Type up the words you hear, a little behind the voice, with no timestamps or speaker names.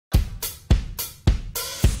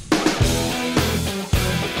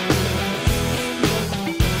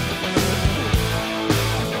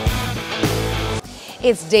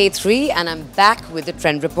It's day 3 and I'm back with the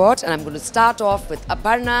trend report, and I'm going to start off with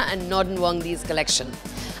Aparna and Norden Wangdi's collection.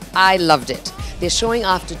 I loved it. They're showing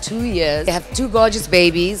after 2 years. They have 2 gorgeous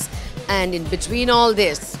babies, and in between all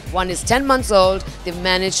this, one is 10 months old, they've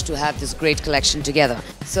managed to have this great collection together.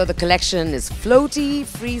 So the collection is floaty,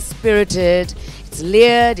 free-spirited. It's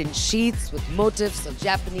layered in sheets with motifs of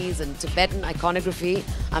Japanese and Tibetan iconography.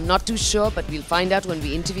 I'm not too sure, but we'll find out when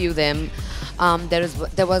we interview them.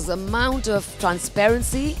 There was amount of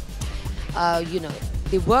transparency.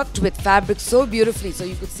 They worked with fabric so beautifully, so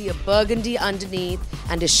you could see a burgundy underneath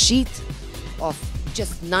and a sheath of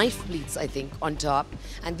just knife pleats, I think, on top.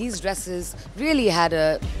 And these dresses really had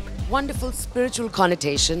a wonderful spiritual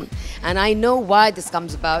connotation. And I know why this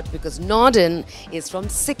comes about, because Norden is from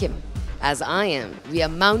Sikkim, as I am. We are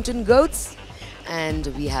mountain goats, and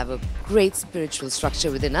we have a great spiritual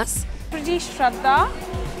structure within us. Pretty Shraddha,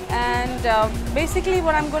 and basically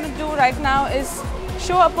what I'm going to do right now is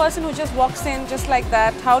show a person who just walks in just like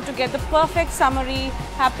that how to get the perfect summery,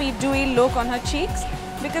 happy, dewy look on her cheeks,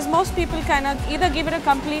 because most people kind of either give it a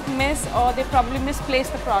complete miss or they probably misplace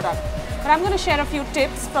the product. But I'm going to share a few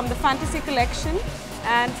tips from the Fantasy collection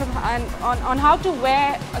and on how to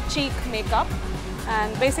wear a cheek makeup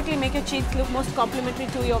and basically make your cheeks look most complimentary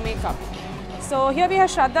to your makeup. So here we have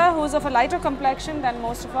Shraddha, who's of a lighter complexion than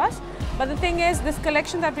most of us. But the thing is, this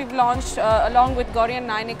collection that we've launched along with Gauri and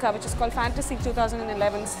Nainika, which is called Fantasy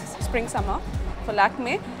 2011 Spring Summer for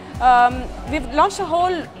Lakme, we've launched a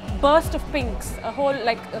whole burst of pinks, a whole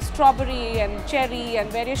like a strawberry and cherry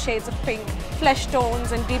and various shades of pink, flesh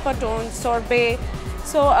tones and deeper tones, sorbet.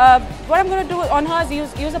 So what I'm going to do on her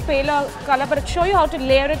is use a paler color, but show you how to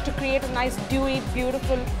layer it to create a nice, dewy,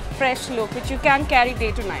 beautiful, fresh look, which you can carry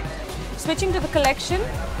day to night. Switching to the collection,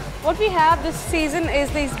 what we have this season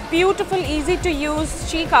is these beautiful, easy to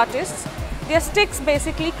use cheek artists. They are sticks,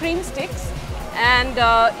 basically cream sticks, and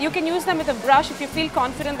you can use them with a brush if you feel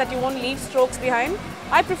confident that you won't leave strokes behind.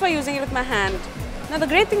 I prefer using it with my hand. Now the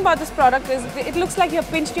great thing about this product is it looks like you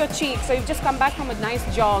have pinched your cheek, so you've just come back from a nice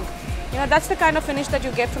jog. You know, that's the kind of finish that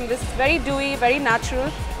you get from this. It's very dewy, very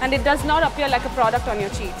natural, and it does not appear like a product on your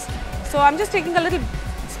cheeks. So I'm just taking a little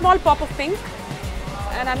small pop of pink,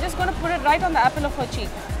 and I'm just going to put it right on the apple of her cheek.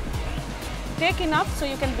 Take enough so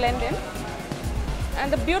you can blend in.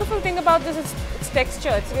 And the beautiful thing about this is its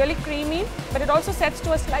texture. It's really creamy, but it also sets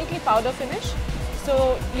to a slightly powder finish.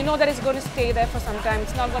 So you know that it's going to stay there for some time.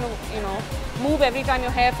 It's not going to, move every time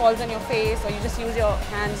your hair falls on your face or you just use your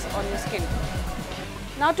hands on your skin.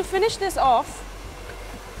 Now to finish this off,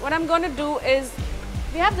 what I'm going to do is,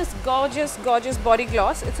 we have this gorgeous, gorgeous body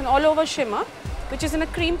gloss. It's an all-over shimmer, which is in a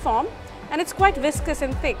cream form, and it's quite viscous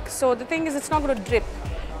and thick. So the thing is, it's not going to drip.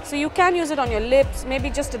 So you can use it on your lips,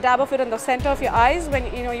 maybe just a dab of it on the center of your eyes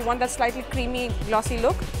when you want that slightly creamy, glossy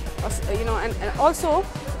look. And also,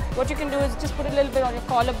 what you can do is just put a little bit on your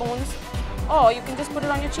collarbones, or you can just put it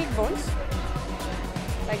on your cheekbones,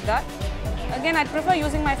 like that. Again, I prefer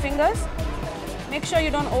using my fingers. Make sure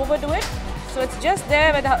you don't overdo it, so it's just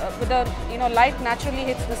there where the light naturally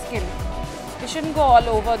hits the skin. You shouldn't go all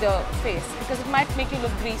over the face because it might make you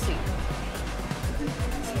look greasy.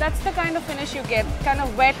 So that's the kind of finish you get, kind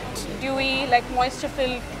of wet, dewy, like moisture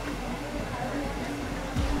filled.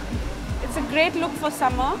 It's a great look for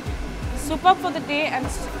summer, superb for the day, and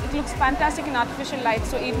it looks fantastic in artificial light,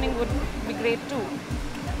 so evening would be great too.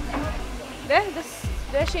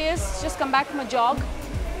 There she is, just come back from a jog.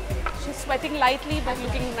 She's sweating lightly but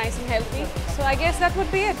looking nice and healthy. So I guess that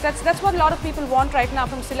would be it. That's what a lot of people want right now,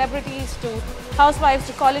 from celebrities to housewives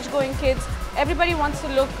to college-going kids. Everybody wants to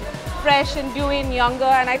look fresh and dewy and younger,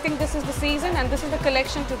 and I think this is the season and this is the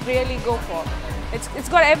collection to really go for. It's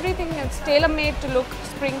got everything. It's tailor-made to look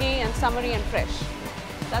springy and summery and fresh.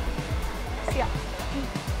 Yeah.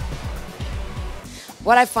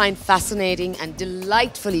 What I find fascinating and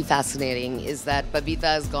delightfully fascinating is that Babita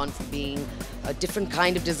has gone from being a different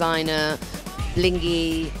kind of designer,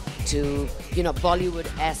 blingy, to,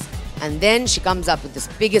 Bollywood-esque. And then she comes up with this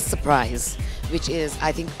biggest surprise, which is,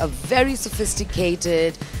 I think, a very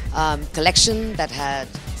sophisticated collection that had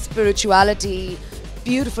spirituality,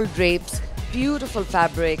 beautiful drapes, beautiful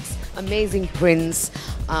fabrics, amazing prints,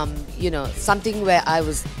 something where I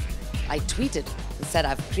tweeted and said,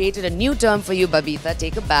 I've created a new term for you, Babita,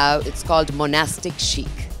 take a bow. It's called monastic chic.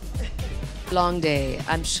 Long day.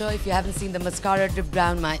 I'm sure if you haven't seen the mascara drip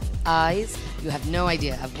down my eyes, you have no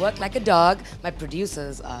idea. I've worked like a dog. My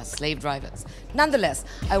producers are slave drivers. Nonetheless,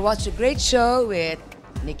 I watched a great show with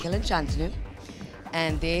Nikhil and Shantanu,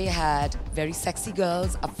 and they had very sexy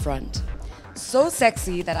girls up front. So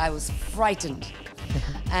sexy that I was frightened.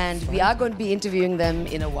 And we are going to be interviewing them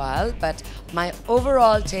in a while, but my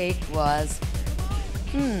overall take was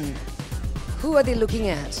Who are they looking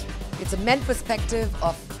at? It's a men perspective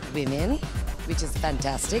of women, which is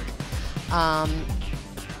fantastic.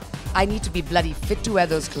 I need to be bloody fit to wear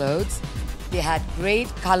those clothes. They had great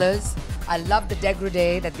colors. I love the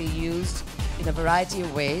dégradé that they used in a variety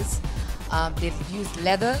of ways. They've used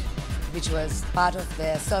leather, which was part of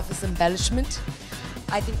their surface embellishment.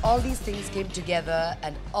 I think all these things came together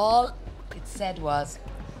and all it said was,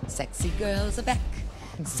 sexy girls are back.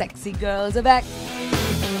 Sexy girls are back.